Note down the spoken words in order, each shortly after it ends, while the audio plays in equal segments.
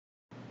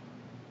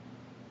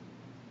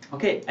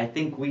Okay, I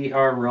think we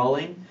are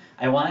rolling.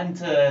 I wanted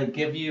to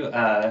give you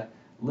a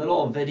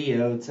little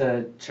video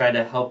to try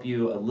to help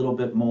you a little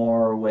bit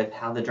more with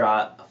how to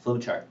draw a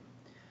flowchart.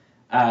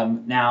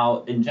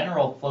 Now, in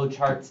general,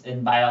 flowcharts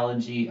in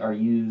biology are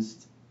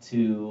used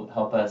to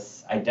help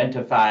us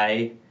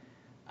identify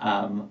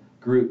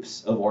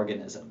groups of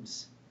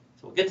organisms.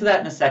 So we'll get to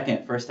that in a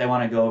second. First, I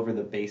want to go over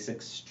the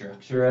basic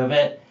structure of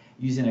it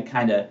using a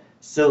kind of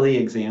silly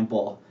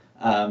example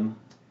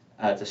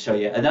to show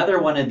you. Another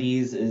one of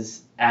these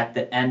is at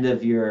the end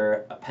of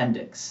your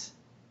appendix,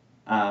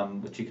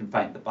 which you can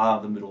find at the bottom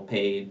of the middle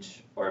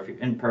page, or if you're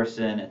in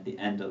person, at the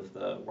end of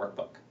the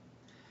workbook.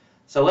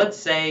 So let's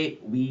say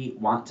we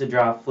want to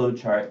draw a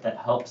flowchart that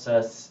helps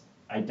us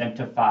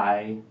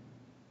identify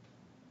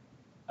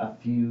a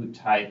few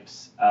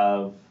types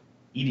of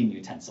eating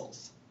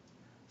utensils.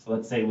 So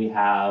let's say we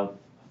have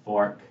a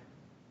fork,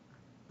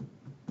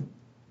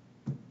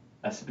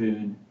 a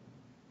spoon,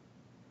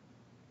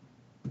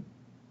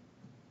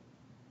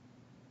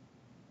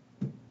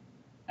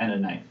 and a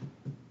knife.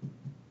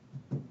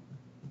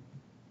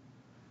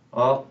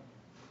 Well,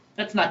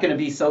 that's not going to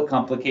be so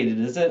complicated,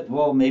 is it?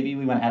 Well, maybe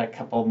we want to add a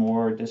couple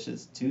more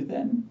dishes too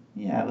then.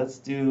 Yeah, let's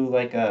do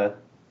like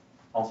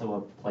also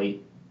a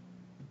plate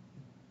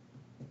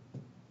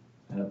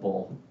and a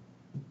bowl.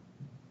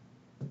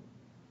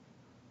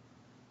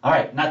 All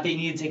right, not that you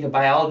need to take a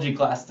biology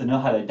class to know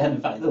how to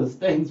identify those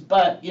things,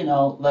 but,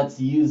 let's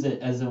use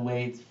it as a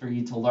way for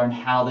you to learn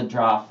how to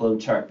draw a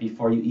flowchart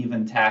before you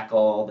even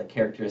tackle the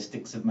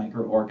characteristics of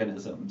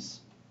microorganisms.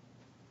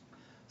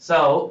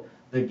 So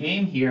the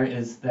game here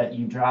is that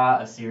you draw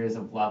a series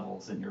of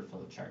levels in your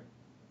flowchart.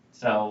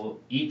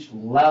 So each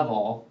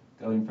level,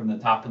 going from the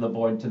top of the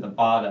board to the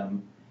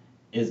bottom,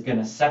 is going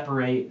to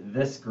separate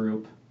this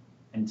group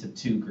into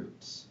two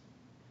groups.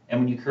 And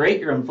when you create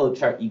your own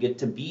flowchart, you get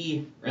to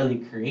be really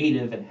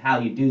creative in how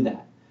you do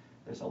that.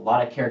 There's a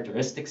lot of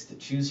characteristics to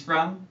choose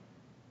from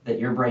that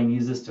your brain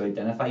uses to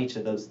identify each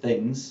of those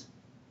things.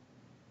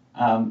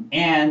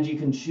 And you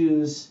can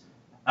choose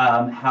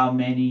how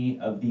many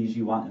of these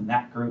you want in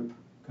that group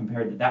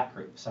compared to that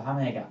group. So how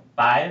many I got?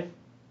 5.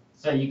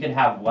 So you could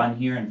have 1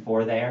 here and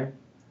 4 there.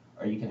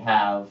 Or you could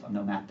have, I'm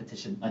no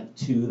mathematician, like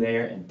 2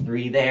 there and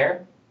 3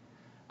 there.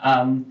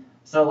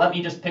 So let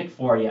me just pick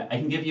for you. I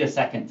can give you a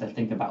second to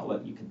think about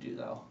what you could do,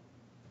 though.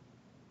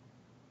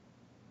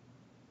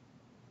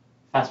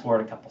 Fast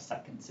forward a couple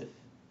seconds if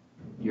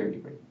you're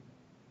already ready.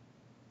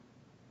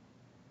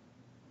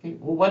 Okay,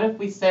 well, what if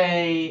we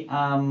say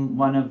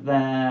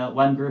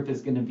one group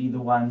is going to be the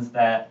ones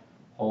that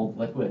hold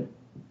liquid,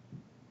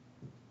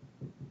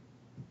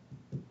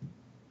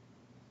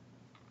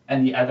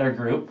 and the other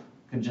group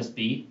could just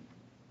be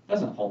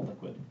doesn't hold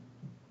liquid.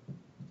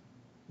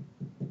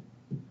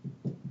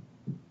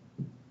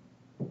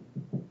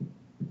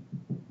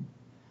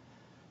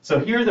 So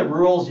here are the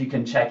rules you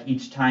can check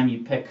each time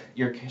you pick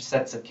your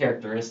sets of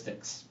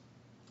characteristics.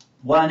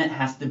 1, it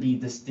has to be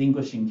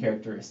distinguishing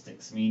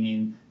characteristics,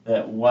 meaning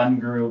that one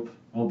group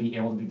will be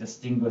able to be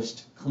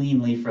distinguished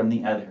cleanly from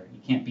the other. You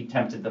can't be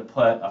tempted to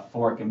put a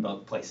fork in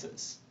both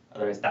places,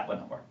 otherwise that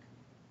wouldn't work.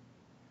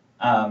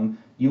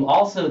 You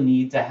also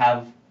need to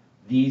have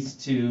these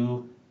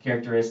 2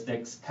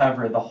 characteristics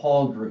cover the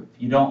whole group.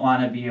 You don't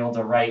want to be able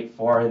to write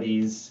 4 of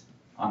these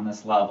on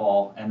this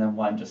level and then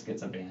one just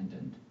gets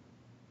abandoned.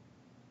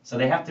 So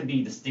they have to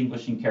be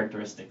distinguishing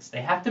characteristics.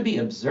 They have to be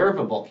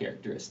observable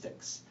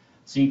characteristics.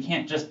 So you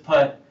can't just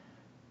put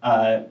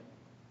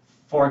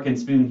fork and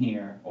spoon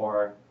here,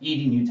 or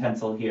eating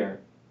utensil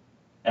here,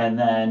 and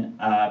then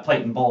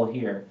plate and bowl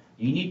here.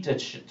 You need to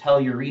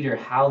tell your reader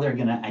how they're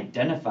going to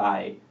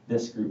identify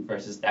this group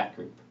versus that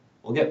group.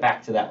 We'll get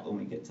back to that when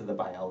we get to the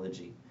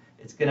biology.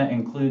 It's going to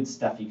include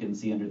stuff you can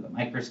see under the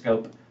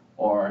microscope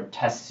or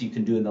tests you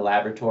can do in the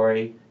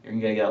laboratory. You're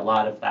going to get a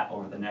lot of that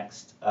over the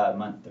next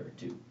month or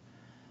 2.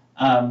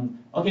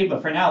 Okay,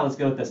 but for now, let's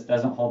go with this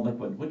doesn't hold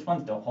liquid. Which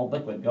ones don't hold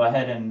liquid? Go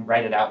ahead and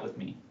write it out with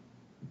me.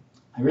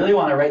 I really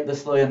want to write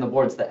this slowly on the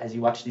board so that as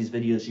you watch these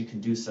videos, you can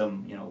do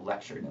some,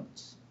 lecture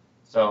notes.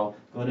 So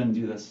go ahead and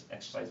do this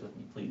exercise with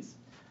me, please.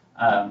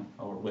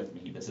 Or with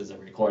me. This is a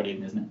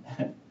recording, isn't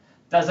it?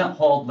 Doesn't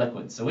hold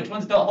liquid. So which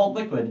ones don't hold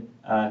liquid?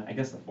 I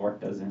guess the fork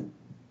doesn't.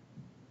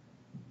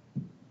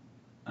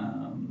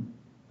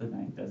 The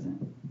knife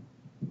doesn't.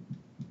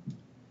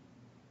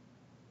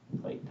 The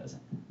plate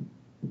doesn't.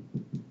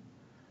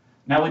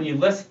 Now, when you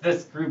list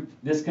this group,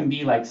 this can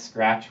be like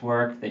scratch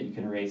work that you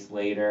can erase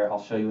later.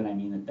 I'll show you what I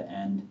mean at the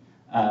end.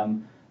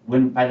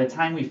 By the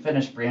time we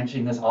finish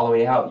branching this all the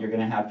way out, you're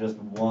going to have just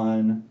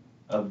one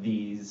of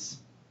these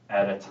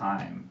at a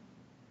time.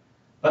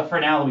 But for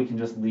now, we can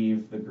just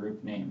leave the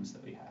group names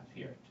that we have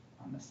here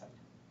on this side.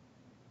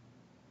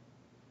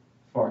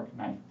 Fork,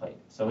 knife, plate.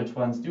 So which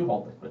ones do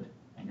hold liquid?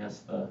 I guess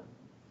the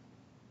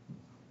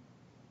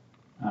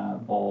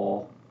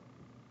bowl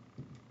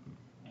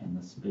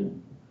and the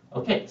spoon.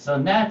 Okay, so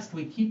next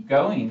we keep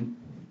going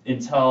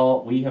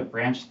until we have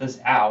branched this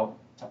out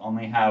to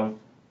only have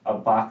a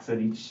box at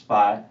each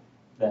spot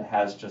that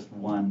has just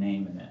one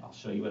name in it. I'll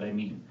show you what I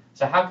mean.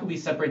 So how could we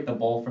separate the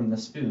bowl from the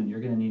spoon? You're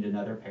going to need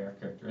another pair of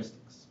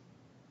characteristics.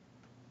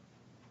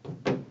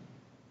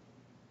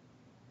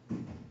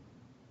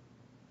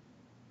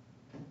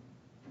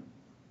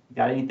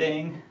 Got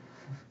anything?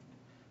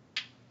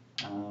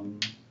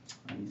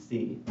 Let me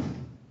see.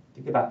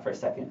 Think about it for a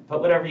second.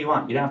 Put whatever you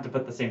want. You don't have to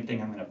put the same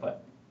thing I'm going to put.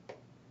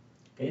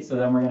 Okay, so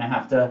then we're going to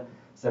have to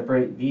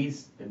separate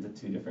these into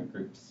two different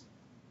groups.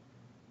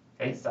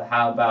 Okay, so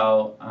how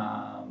about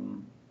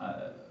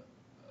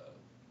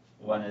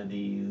one of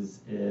these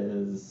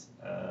is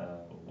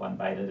 1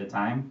 bite at a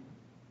time.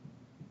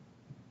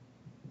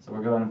 So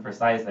we're going for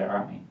size there,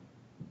 aren't we?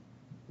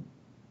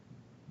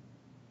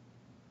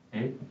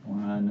 Okay,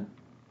 1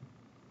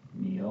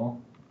 meal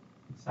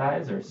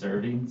size or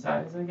serving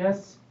size, I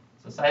guess.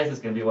 So size is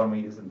going to be one we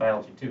use in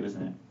biology too,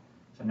 isn't it?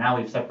 So now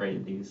we've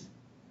separated these.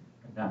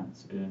 We're done.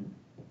 Spoon.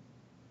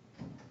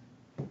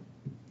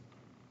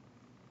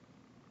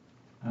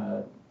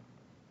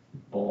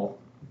 Bowl.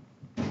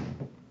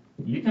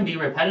 You can be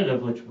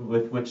repetitive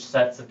with which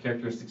sets of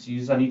characteristics you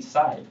use on each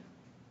side.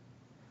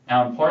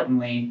 Now,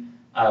 importantly,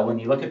 when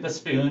you look at the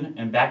spoon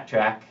and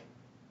backtrack,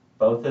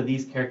 both of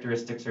these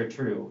characteristics are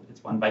true.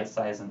 It's 1 bite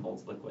size and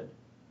holds liquid.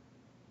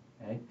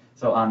 Okay?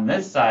 So on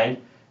this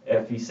side,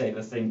 if you say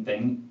the same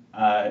thing,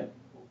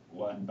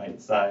 1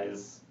 bite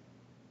size,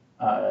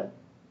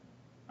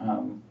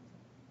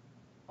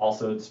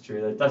 also it's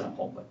true that it doesn't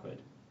hold liquid.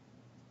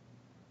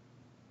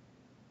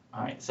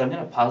 All right, so I'm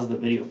going to pause the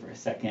video for a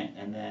second,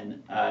 and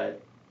then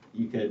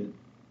you can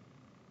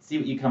see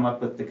what you come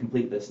up with to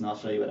complete this, and I'll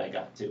show you what I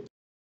got too.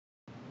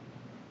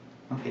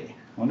 Okay,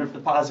 I wonder if the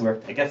pause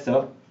worked. I guess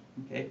so.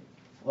 Okay,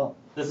 well,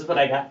 this is what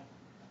I got.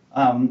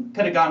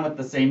 Could have gone with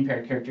the same pair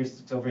of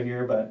characteristics over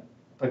here, but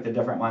picked a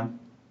different one.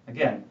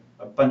 Again,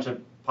 a bunch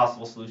of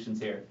possible solutions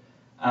here.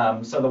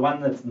 So the one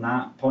that's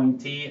not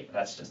pointy,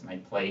 that's just my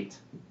plate.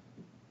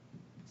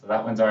 So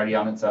that one's already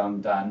on its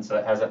own, done. So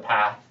it has a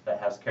path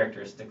that has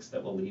characteristics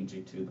that will lead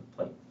you to the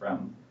plate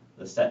from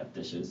the set of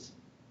dishes.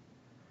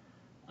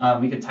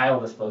 We could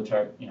title this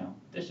flowchart,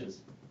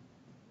 dishes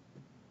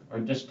or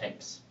dish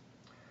types.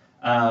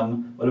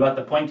 What about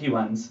the pointy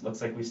ones?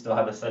 Looks like we still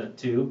have a set of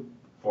 2,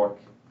 fork,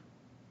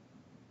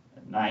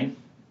 a knife.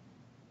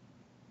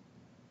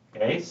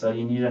 Okay, so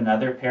you need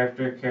another pair of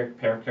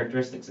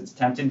characteristics. It's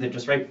tempting to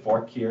just write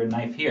fork here and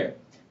knife here.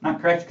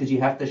 Not correct, because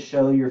you have to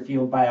show your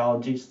field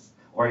biologists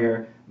or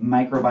your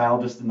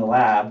microbiologist in the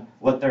lab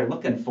what they're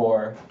looking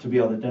for to be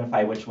able to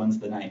identify which one's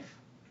the knife.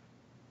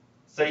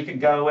 So you could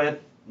go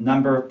with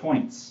number of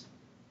points.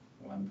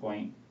 1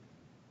 point,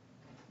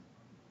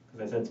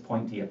 because I said it's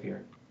pointy up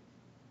here.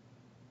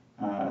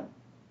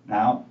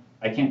 Now,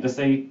 I can't just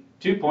say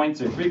 2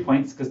 points or 3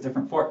 points, because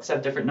different forks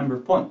have different number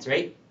of points,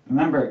 right?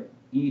 Remember,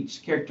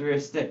 each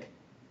characteristic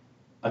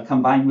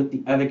combined with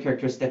the other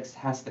characteristics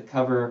has to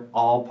cover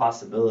all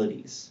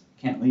possibilities.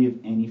 Can't leave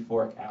any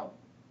fork out.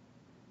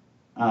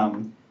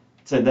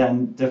 To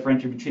then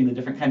differentiate between the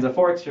different kinds of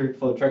forks, your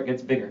flowchart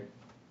gets bigger.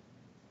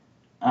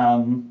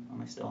 Am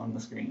I still on the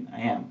screen?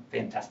 I am.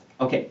 Fantastic.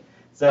 Okay,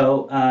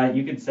 so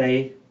you could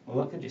say, well,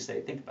 what could you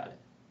say? Think about it.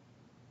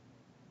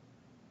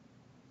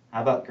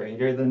 How about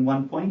greater than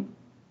 1 point?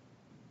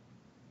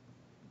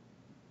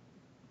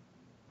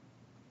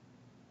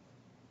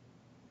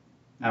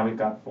 Now we've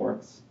got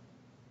forks.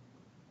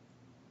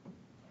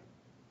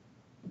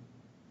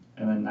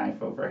 And a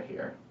knife over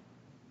here.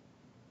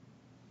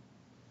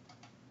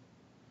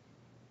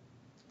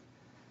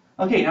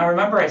 Okay, now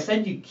remember I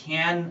said you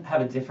can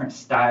have a different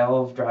style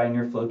of drawing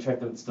your flowchart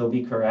that would still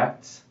be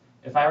correct.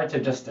 If I were to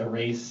just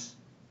erase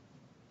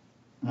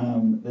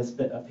this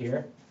bit up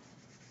here,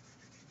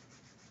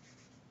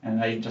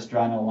 and I just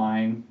drawn a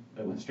line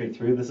that went straight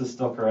through, this is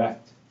still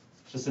correct.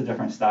 It's just a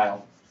different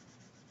style.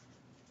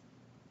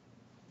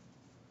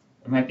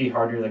 It might be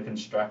harder to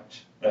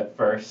construct at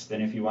first,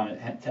 and if you want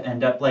it to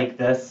end up like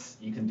this,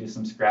 you can do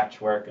some scratch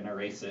work and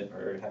erase it,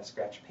 or have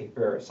scratch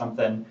paper or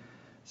something.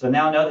 So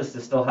now notice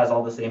this still has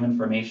all the same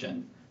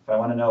information. If I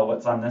want to know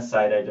what's on this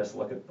side, I just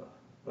look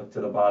to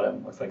the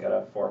bottom. Looks like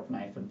a fork,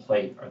 knife, and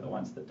plate are the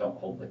ones that don't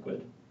hold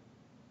liquid.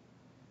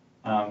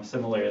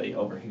 Similarly,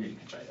 over here, you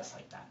can try this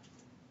like that.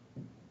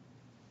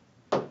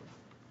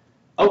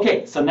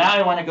 Okay, so now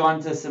I want to go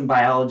on to some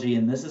biology,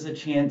 and this is a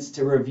chance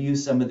to review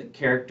some of the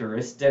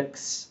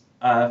characteristics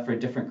for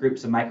different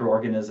groups of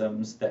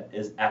microorganisms that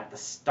is at the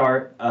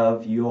start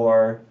of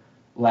your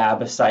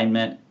lab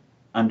assignment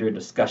under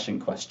discussion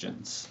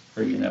questions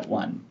for Unit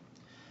 1.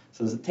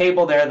 So there's a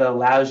table there that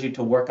allows you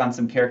to work on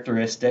some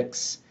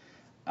characteristics,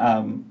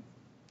 and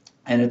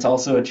it's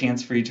also a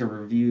chance for you to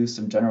review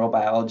some general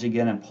biology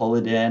again and pull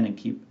it in and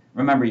keep,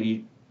 remember,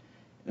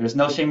 there's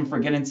no shame in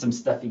forgetting some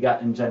stuff you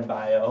got in Gen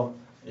Bio.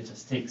 It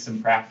just takes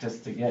some practice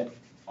to get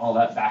all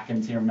that back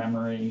into your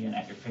memory and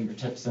at your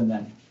fingertips, and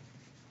then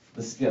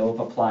the skill of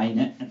applying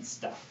it and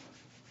stuff.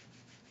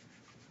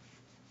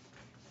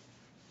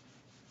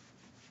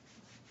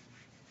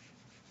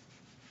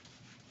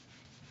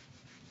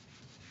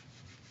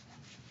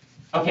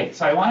 Okay,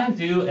 so I want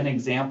to do an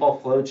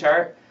example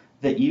flowchart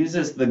that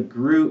uses the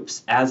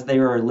groups as they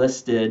are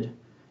listed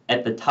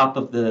at the top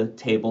of the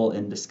table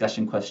in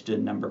discussion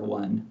question number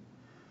 1.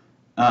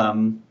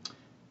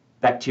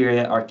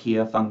 Bacteria,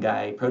 archaea,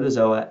 fungi,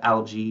 protozoa,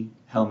 algae,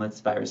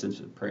 helminths, viruses,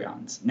 and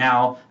prions.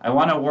 Now, I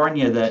want to warn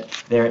you that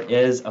there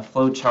is a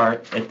flow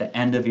chart at the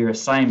end of your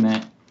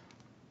assignment,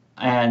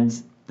 and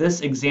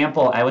this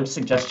example, I would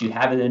suggest you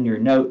have it in your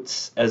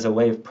notes as a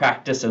way of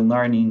practice and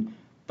learning,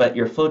 but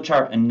your flow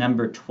chart in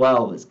number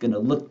 12 is going to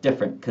look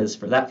different because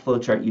for that flow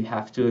chart you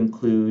have to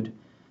include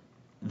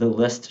the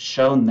list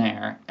shown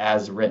there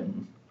as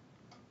written.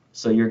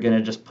 So you're going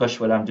to just push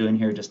what I'm doing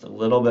here just a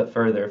little bit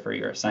further for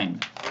your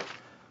assignment.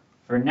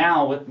 For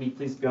now, with me,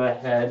 please go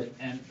ahead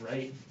and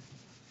write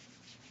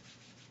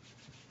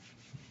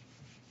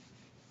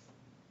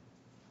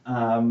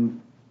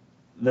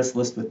this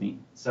list with me.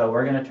 So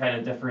we're going to try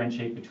to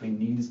differentiate between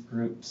these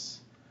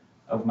groups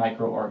of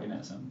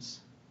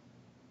microorganisms.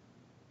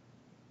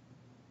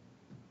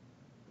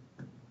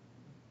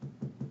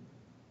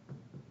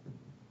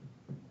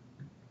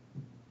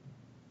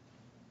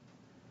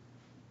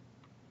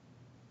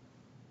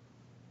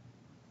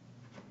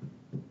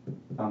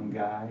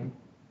 Fungi,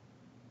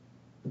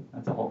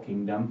 that's a whole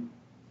kingdom.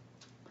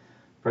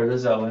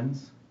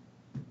 Protozoans.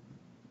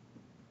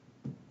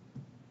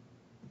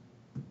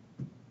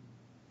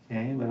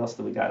 Okay, what else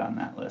do we got on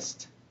that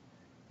list?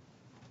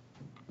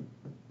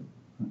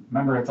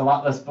 Remember, it's a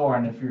lot less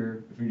boring if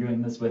you're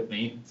doing this with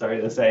me,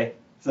 sorry to say.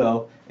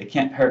 So it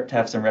can't hurt to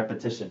have some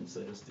repetition,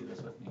 so just do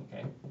this with me,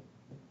 okay?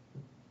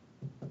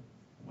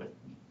 With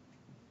me.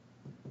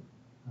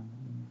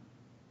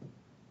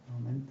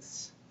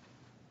 Elements.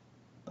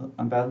 Oh,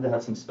 I'm bound to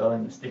have some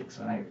spelling mistakes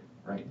when I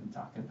write and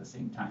talk at the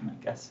same time,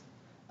 I guess.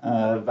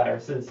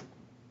 Viruses.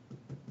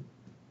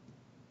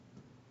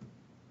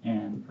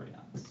 And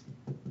prions.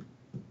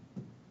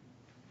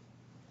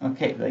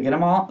 Okay, did I get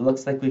them all? It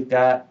looks like we've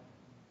got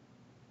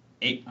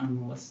 8 on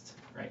the list.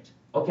 Right.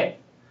 Okay.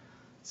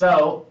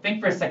 So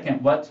think for a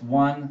second, what's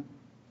one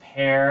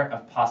pair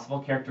of possible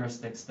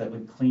characteristics that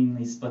would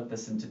cleanly split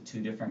this into 2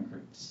 different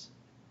groups?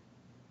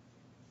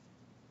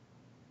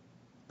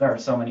 There are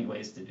so many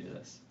ways to do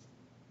this.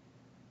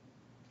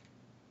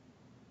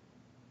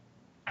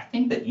 I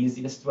think the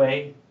easiest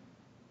way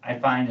I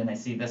find, and I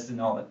see this in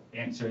all the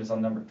answers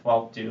on number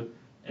 12 too,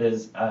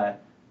 is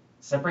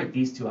separate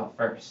these 2 out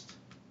first.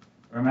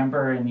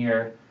 Remember in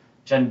your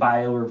Gen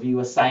Bio review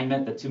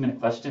assignment, the 2-minute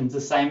questions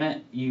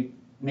assignment, you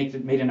made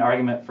an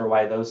argument for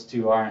why those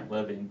 2 aren't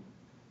living.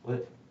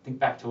 Think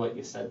back to what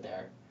you said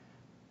there.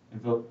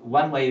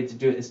 One way to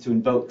do it is to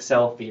invoke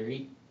cell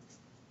theory.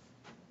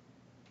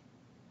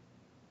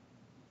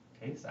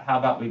 Okay, so how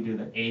about we do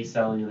the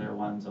acellular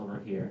ones over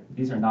here?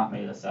 These are not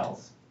made of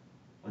cells.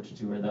 Which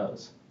 2 are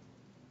those?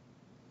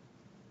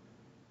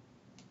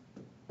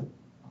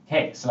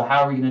 Okay, so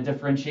how are we going to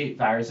differentiate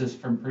viruses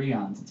from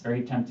prions? It's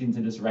very tempting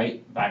to just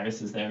write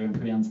viruses there and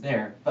prions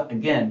there. But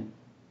again,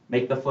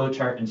 make the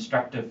flowchart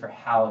instructive for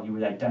how you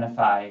would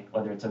identify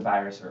whether it's a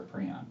virus or a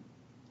prion.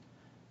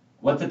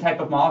 What's the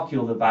type of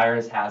molecule the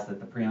virus has that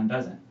the prion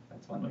doesn't?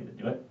 That's one way to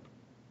do it.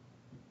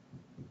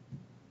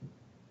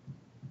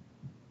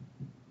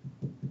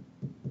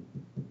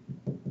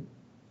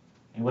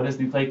 And what is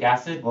nucleic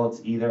acid? Well,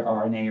 it's either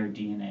RNA or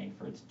DNA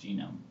for its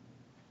genome.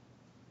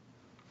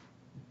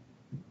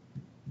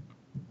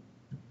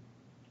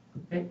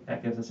 Okay,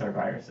 that gives us our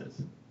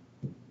viruses.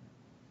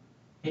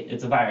 Okay,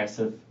 it's a virus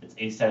if it's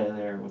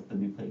acellular with the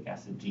nucleic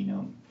acid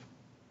genome.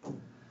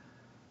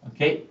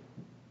 Okay,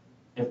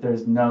 if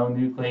there's no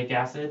nucleic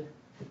acid,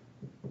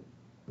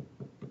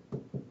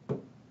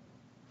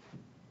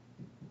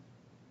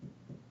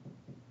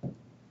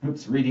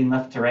 oops, reading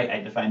left to right, I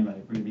defined my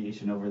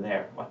abbreviation over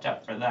there. Watch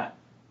out for that.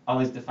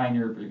 Always define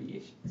your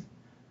abbreviations.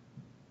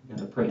 We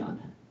got a prion.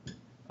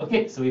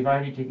 Okay, so we've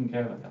already taken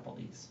care of a couple of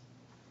these.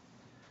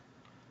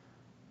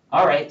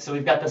 All right, so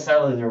we've got the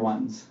cellular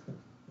ones.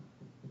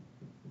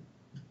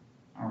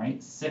 All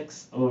right,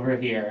 6 over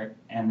here,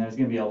 and there's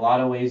going to be a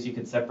lot of ways you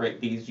could separate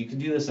these. You could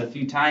do this a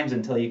few times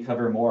until you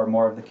cover more and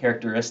more of the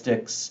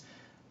characteristics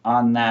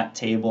on that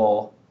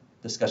table,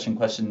 discussion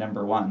question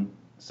number 1.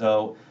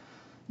 So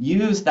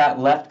use that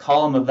left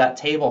column of that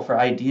table for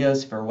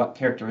ideas for what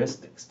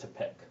characteristics to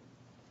pick.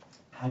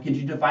 How could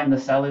you define the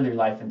cellular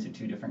life into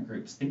 2 different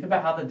groups? Think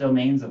about how the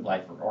domains of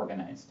life are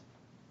organized.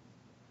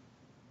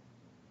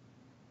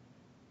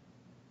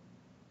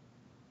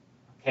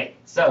 Okay,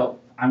 so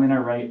I'm going to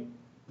write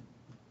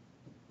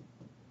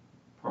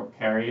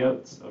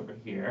prokaryotes over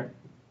here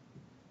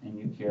and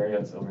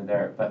eukaryotes over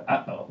there, but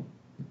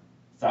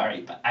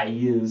sorry, I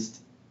used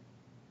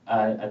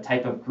a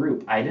type of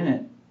group. I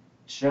didn't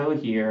show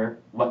here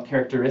what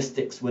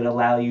characteristics would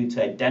allow you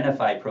to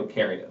identify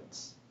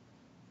prokaryotes.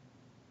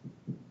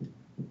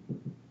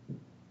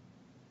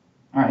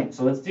 All right,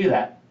 so let's do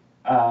that.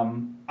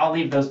 I'll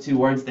leave those 2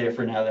 words there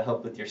for now to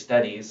help with your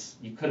studies.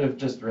 You could have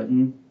just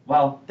written,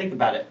 well, think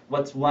about it.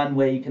 What's one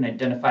way you can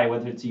identify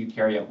whether it's a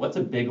eukaryote? What's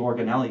a big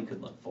organelle you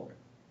could look for?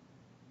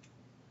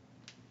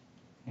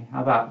 Okay,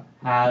 how about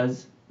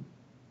has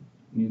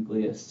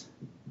nucleus?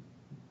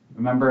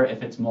 Remember,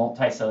 if it's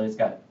multicellular, it's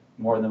got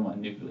more than 1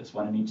 nucleus,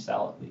 1 in each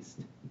cell at least.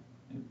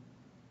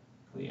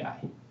 nuclei.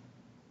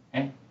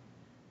 Okay?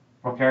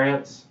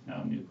 Prokaryotes,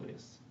 no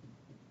nucleus.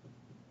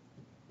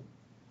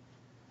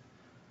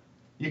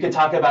 You could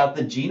talk about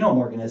the genome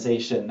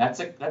organization.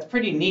 That's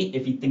pretty neat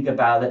if you think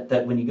about it,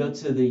 that when you go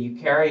to the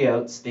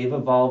eukaryotes, they've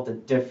evolved a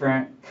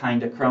different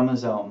kind of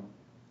chromosome.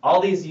 All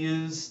these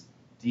use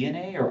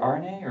DNA or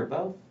RNA or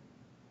both.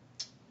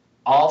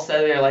 All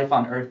cellular life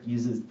on Earth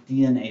uses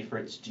DNA for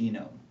its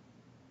genome.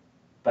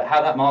 But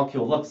how that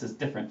molecule looks is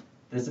different.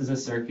 This is a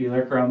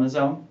circular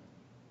chromosome,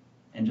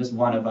 and just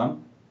one of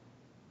them.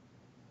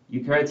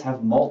 Eukaryotes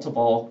have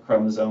multiple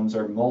chromosomes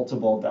or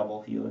multiple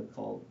double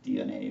helical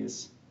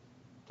DNAs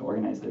to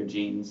organize their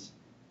genes,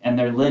 and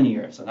they're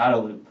linear, so not a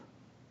loop.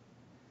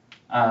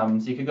 So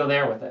you could go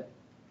there with it.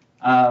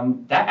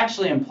 That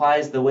actually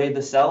implies the way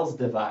the cells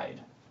divide.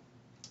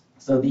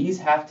 So these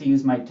have to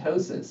use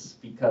mitosis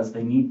because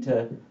they need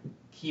to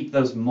keep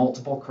those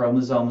multiple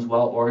chromosomes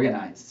well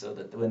organized so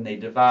that when they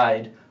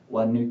divide,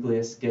 one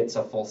nucleus gets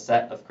a full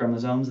set of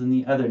chromosomes and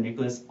the other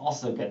nucleus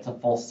also gets a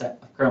full set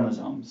of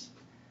chromosomes.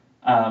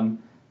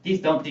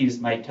 These don't use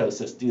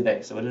mitosis, do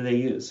they? So what do they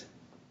use?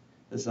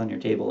 This is on your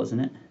table, isn't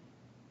it?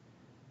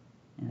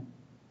 Yeah.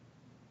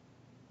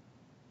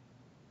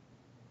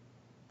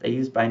 They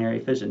use binary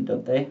fission,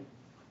 don't they?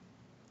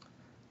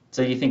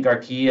 So you think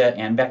archaea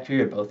and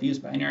bacteria both use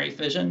binary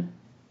fission?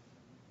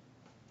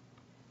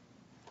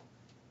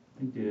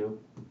 They do.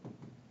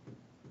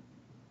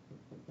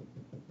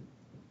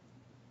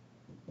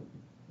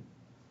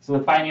 So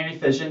with binary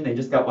fission, they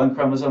just got one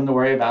chromosome to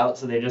worry about,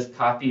 so they just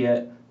copy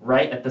it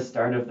right at the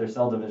start of their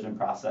cell division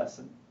process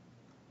and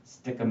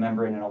stick a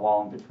membrane in a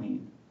wall in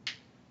between.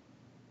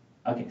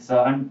 Okay,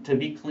 so to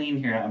be clean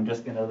here, I'm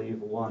just going to leave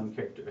one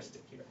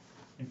characteristic here.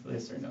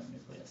 Nucleus or no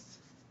nucleus.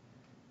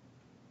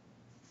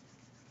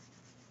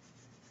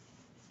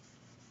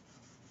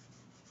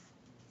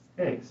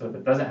 Okay, so if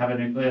it doesn't have a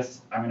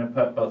nucleus, I'm going to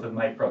put both of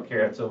my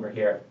prokaryotes over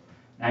here.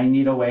 Now you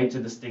need a way to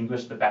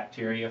distinguish the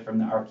bacteria from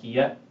the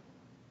archaea.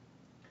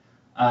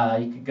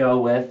 You could go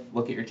with,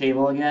 look at your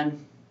table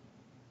again.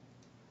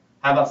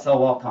 How about cell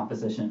wall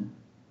composition?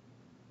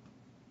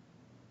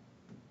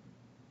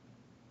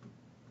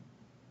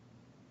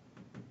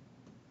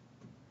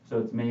 So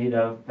it's made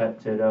of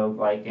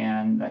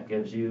peptidoglycan. That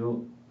gives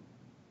you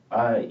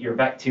your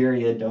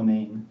bacteria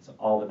domain, so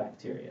all the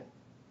bacteria.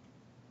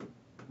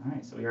 All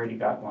right, so we already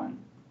got one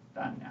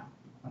done now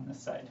on this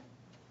side.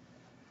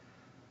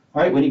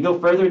 All right, when you go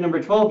further to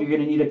number 12, you're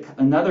going to need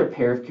another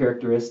pair of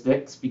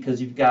characteristics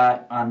because you've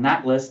got on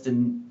that list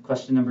in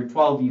question number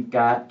 12, you've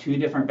got two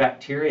different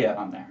bacteria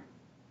on there.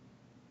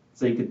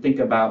 So you could think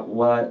about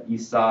what you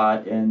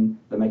saw in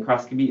the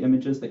microscopy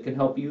images that could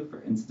help you,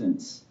 for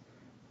instance.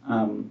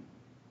 All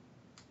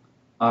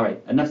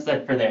right, enough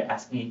said for there.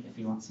 Ask me if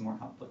you want some more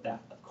help with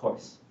that, of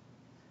course.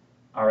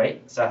 All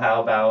right, so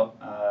how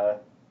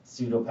about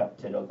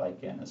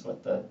pseudopeptidoglycan is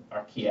what the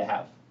archaea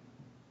have.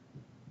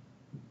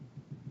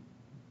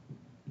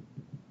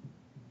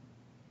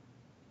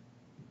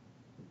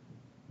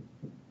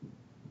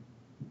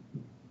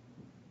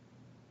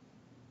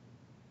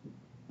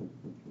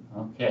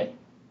 Okay.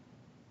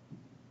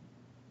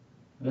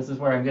 This is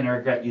where I'm going to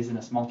regret using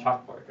a small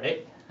chalkboard,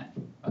 right?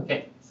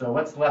 Okay, so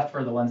what's left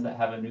for the ones that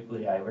have a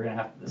nuclei? We're going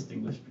to have to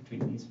distinguish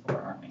between these four,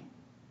 aren't we?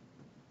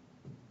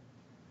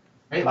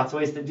 Right, lots of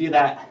ways to do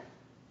that.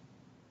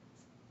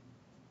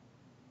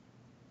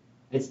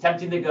 It's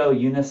tempting to go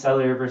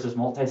unicellular versus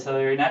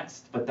multicellular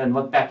next, but then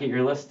look back at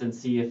your list and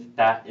see if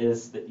that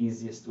is the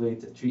easiest way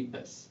to treat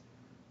this.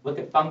 Look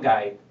at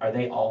fungi. Are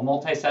they all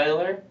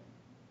multicellular?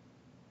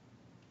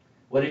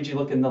 What did you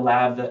look in the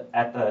lab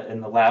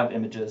in the lab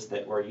images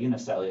that were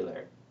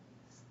unicellular?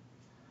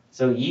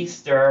 So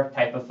yeast are a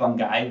type of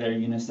fungi. They're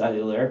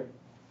unicellular.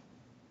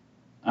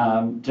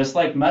 Just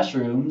like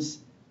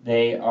mushrooms,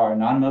 they are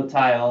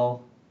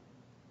non-motile.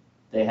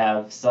 They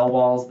have cell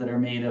walls that are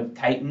made of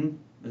chitin.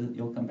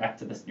 You'll come back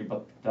to this in your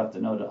book. You'll have to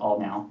know it all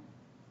now.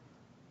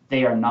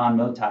 They are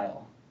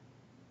non-motile.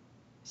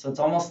 So it's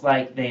almost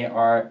like they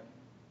are.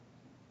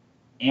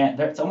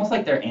 It's almost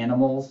like they're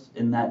animals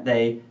in that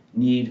they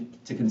need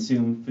to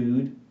consume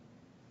food.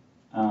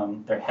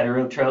 They're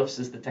heterotrophs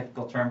is the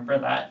technical term for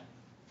that.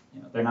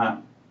 They're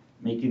not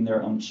making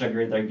their own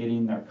sugar. They're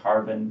getting their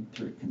carbon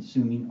through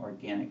consuming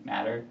organic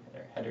matter.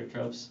 They're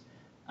heterotrophs.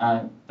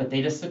 But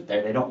they just sit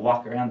there. They don't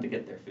walk around to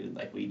get their food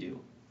like we do.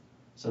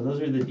 So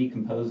those are the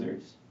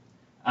decomposers.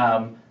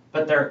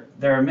 But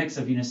they're a mix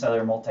of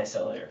unicellular,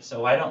 multicellular. So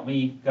why don't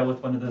we go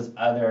with one of those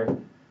other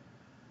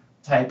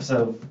types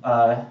of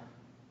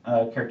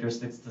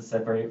characteristics to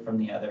separate it from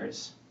the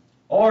others?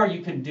 Or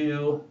you could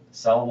do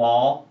cell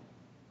wall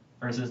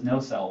versus no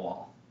cell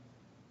wall.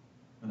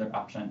 Another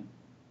option.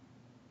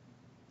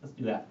 Let's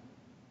do that.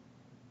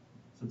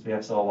 Since we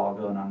have cell wall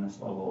going on this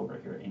level over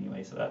here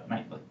anyway, so that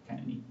might look kind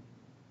of neat.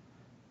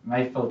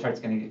 My flowchart's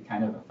going to get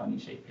kind of a funny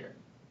shape here.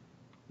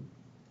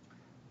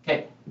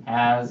 Okay,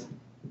 has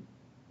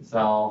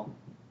cell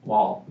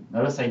wall.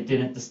 Notice I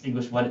didn't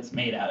distinguish what it's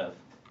made out of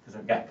because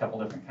I've got a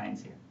couple different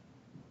kinds here.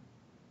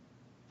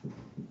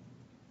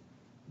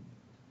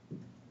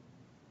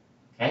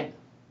 Okay,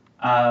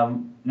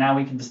 Now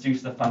we can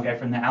distinguish the fungi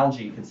from the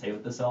algae. You could say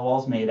what the cell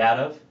wall is made out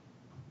of.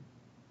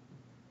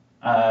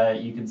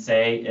 You could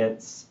say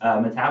it's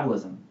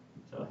metabolism,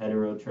 so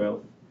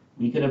heterotroph.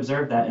 We could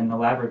observe that in the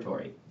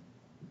laboratory.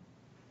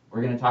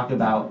 We're going to talk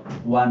about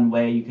one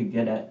way you could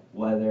get at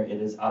whether it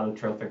is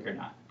autotrophic or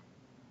not.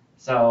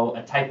 So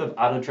a type of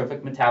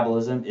autotrophic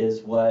metabolism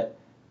is what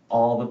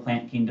all the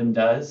plant kingdom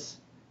does,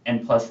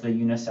 and plus the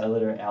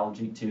unicellular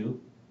algae too.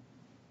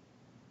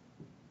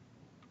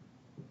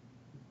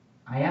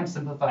 I am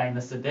simplifying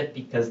this a bit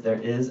because there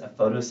is a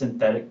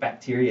photosynthetic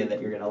bacteria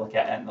that you're going to look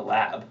at in the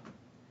lab.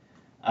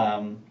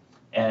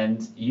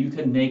 And you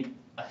can make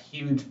a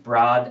huge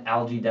broad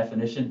algae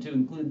definition to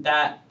include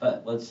that,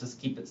 but let's just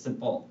keep it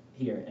simple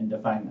here and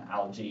define the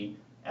algae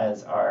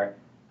as our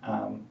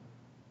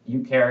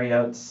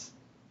eukaryotes,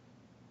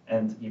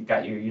 and you've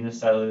got your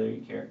unicellular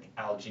eukaryotic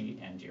algae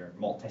and your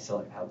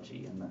multicellular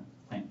algae in the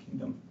plant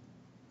kingdom.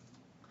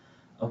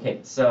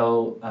 Okay,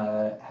 so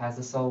has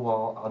the cell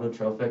wall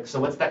autotrophic? So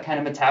what's that kind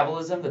of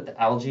metabolism that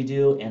the algae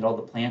do and all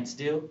the plants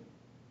do?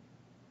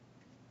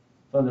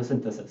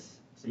 Photosynthesis.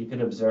 So you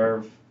could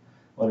observe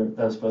what are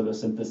those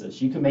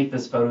photosynthesis. You can make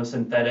this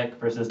photosynthetic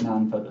versus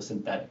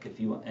non-photosynthetic if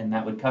you want, and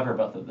that would cover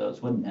both of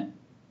those, wouldn't it?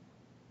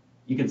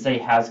 You could say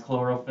has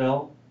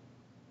chlorophyll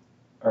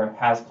or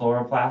has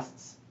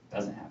chloroplasts,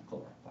 doesn't have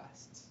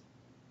chloroplasts.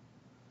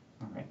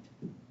 All right,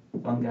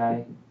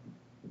 fungi.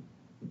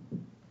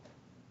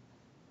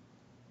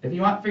 If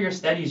you want for your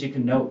studies, you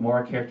can note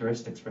more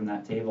characteristics from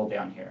that table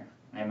down here.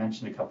 I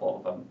mentioned a couple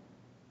of them.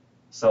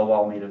 Cell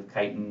wall made of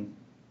chitin,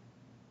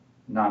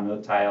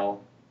 non-motile,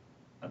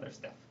 other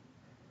stuff.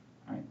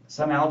 All right,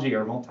 some algae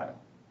are motile,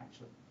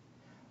 actually.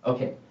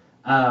 Okay,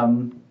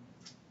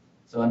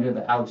 so under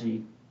the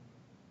algae,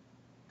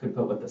 could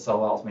put what the cell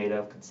wall is made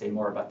of, could say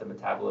more about the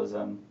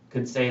metabolism,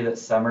 could say that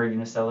some are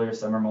unicellular,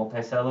 some are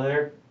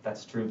multicellular.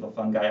 That's true of the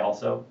fungi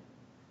also.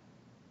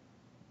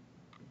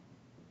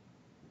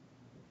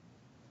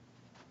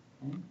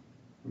 Okay.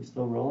 We're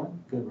still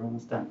rolling? Good, we're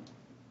almost done.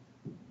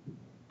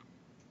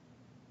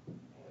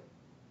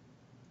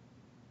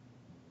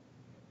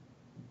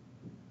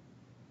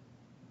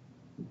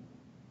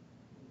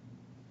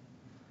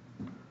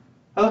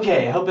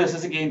 Okay, I hope this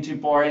isn't getting too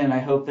boring, and I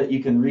hope that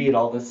you can read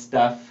all this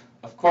stuff.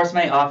 Of course,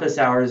 my office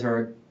hours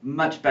are a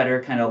much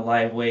better kind of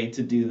live way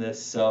to do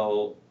this,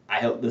 so I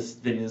hope this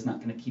video is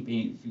not going to keep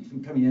any of you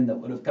from coming in that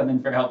would have come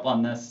in for help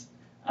on this.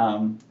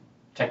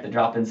 Check the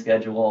drop-in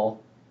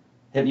schedule.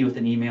 Hit me with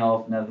an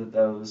email if none of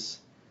those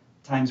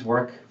times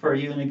work for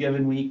you in a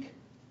given week.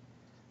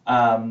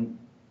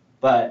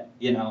 But,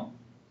 you know,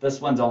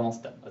 this one's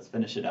almost done. Let's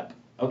finish it up.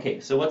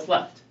 Okay, so what's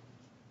left?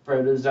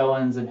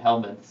 Protozoans and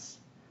helminths.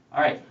 All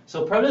right,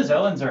 so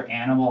protozoans are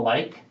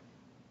animal-like,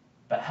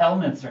 but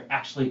helminths are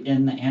actually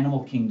in the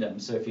animal kingdom.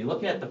 So if you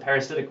look at the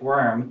parasitic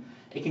worm,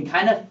 it can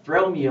kind of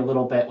throw me a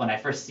little bit when I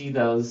first see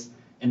those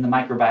in the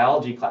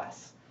microbiology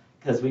class,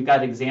 because we've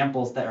got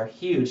examples that are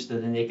huge to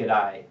the naked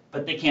eye,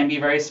 but they can be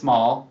very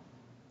small,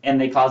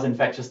 and they cause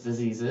infectious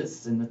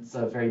diseases, and it's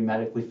a very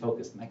medically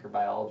focused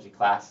microbiology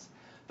class.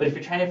 But if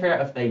you're trying to figure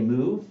out if they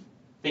move,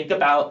 think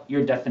about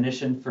your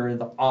definition for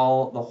the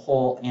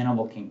whole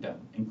animal kingdom,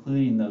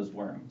 including those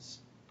worms.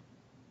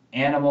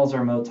 Animals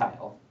are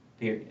motile,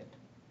 period.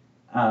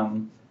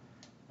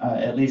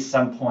 At least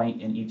some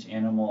point in each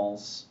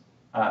animal's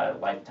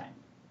lifetime.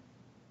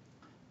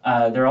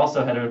 They're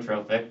also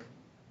heterotrophic.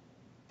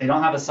 They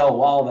don't have a cell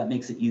wall that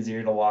makes it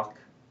easier to walk.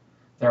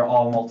 They're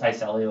all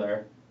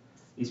multicellular.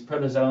 These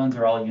protozoans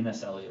are all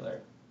unicellular.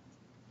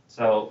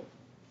 So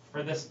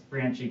for this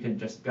branch, you could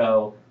just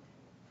go,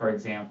 for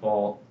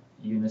example,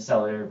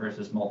 unicellular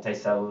versus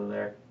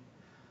multicellular.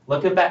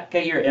 Look back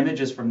at your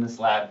images from this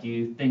lab. Do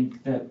you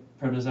think that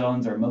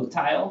protozoans are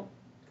motile?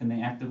 Can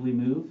they actively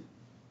move?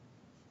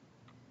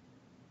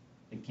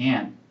 They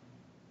can.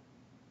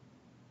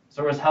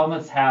 So whereas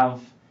helminths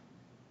have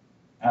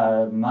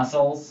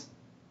muscles,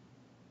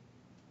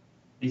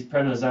 these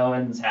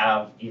protozoans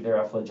have either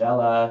a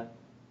flagella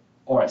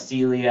or a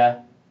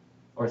cilia,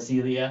 or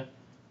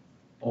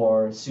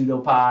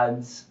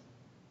pseudopods.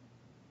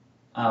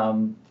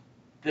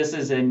 This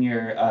is in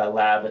your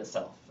lab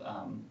itself,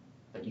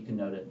 but you can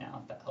note it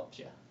now if that helps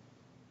you.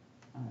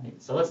 All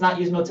right, so let's not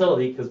use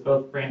motility because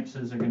both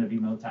branches are going to be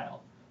motile.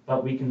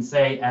 But we can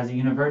say as a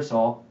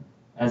universal,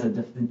 as a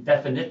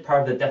definite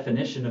part of the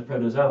definition of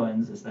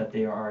protozoans is that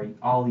they are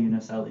all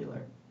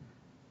unicellular.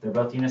 They're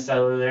both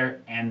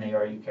unicellular and they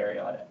are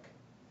eukaryotic.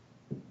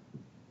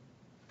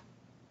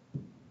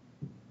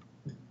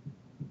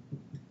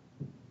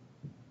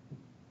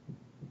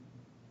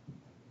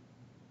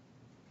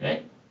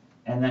 Okay,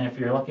 and then if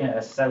you're looking at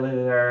a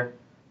cellular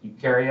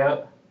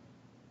eukaryote,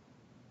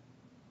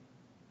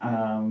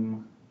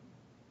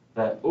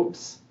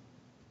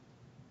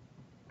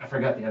 I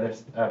forgot the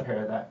other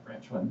pair of that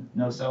branch one.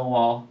 No cell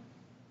wall.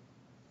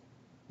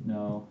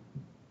 No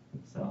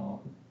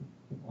cell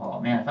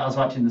wall. Man, if I was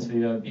watching this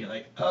video, I'd be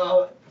like,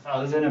 oh, if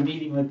I was in a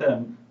meeting with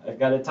them, I've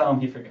got to tell him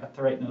he forgot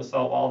to write no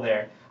cell wall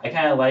there. I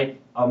kind of like,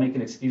 I'll make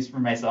an excuse for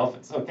myself.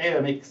 It's okay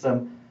to make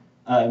some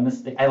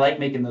mistake. I like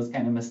making those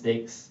kind of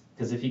mistakes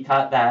because if you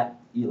caught that,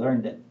 you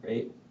learned it,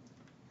 right?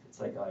 It's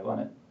like, oh, I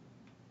want to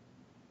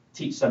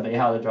teach somebody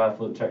how to draw a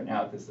flow chart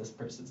now because this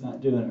person's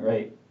not doing it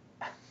right.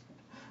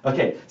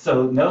 Okay,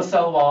 so no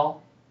cell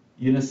wall,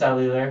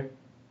 unicellular,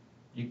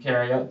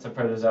 eukaryote to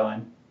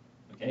protozoan.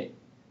 Okay,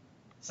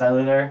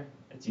 cellular,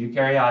 it's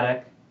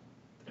eukaryotic.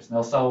 There's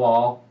no cell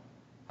wall.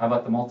 How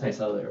about the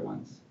multicellular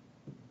ones?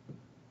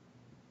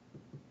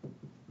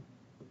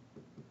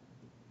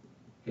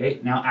 Okay,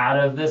 now out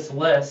of this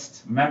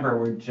list, remember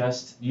we're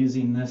just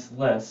using this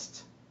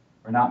list.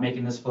 We're not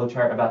making this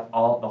flowchart about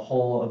the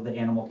whole of the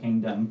animal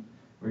kingdom.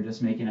 We're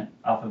just making it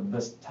off of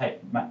this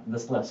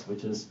list,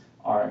 which is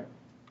our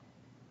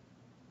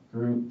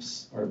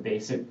groups or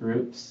basic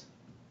groups.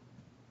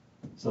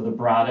 So the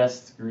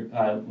broadest group,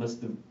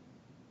 list of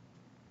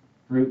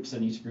groups,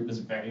 and each group is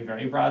very,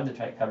 very broad to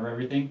try to cover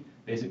everything.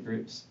 Basic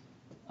groups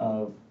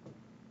of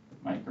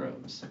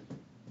microbes.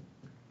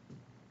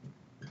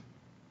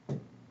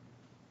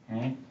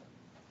 Okay,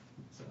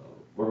 so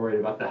we're worried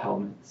about the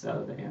helminths out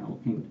of the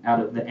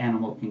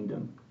animal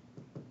kingdom.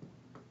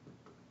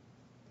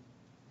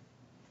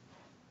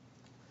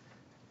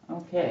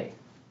 Okay.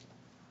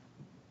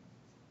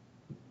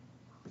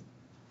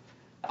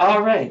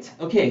 All right.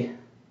 Okay.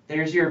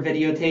 There's your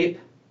videotape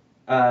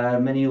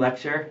mini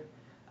lecture.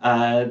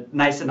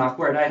 Nice and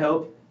awkward, I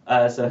hope.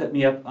 So hit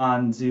me up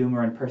on Zoom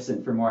or in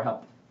person for more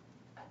help.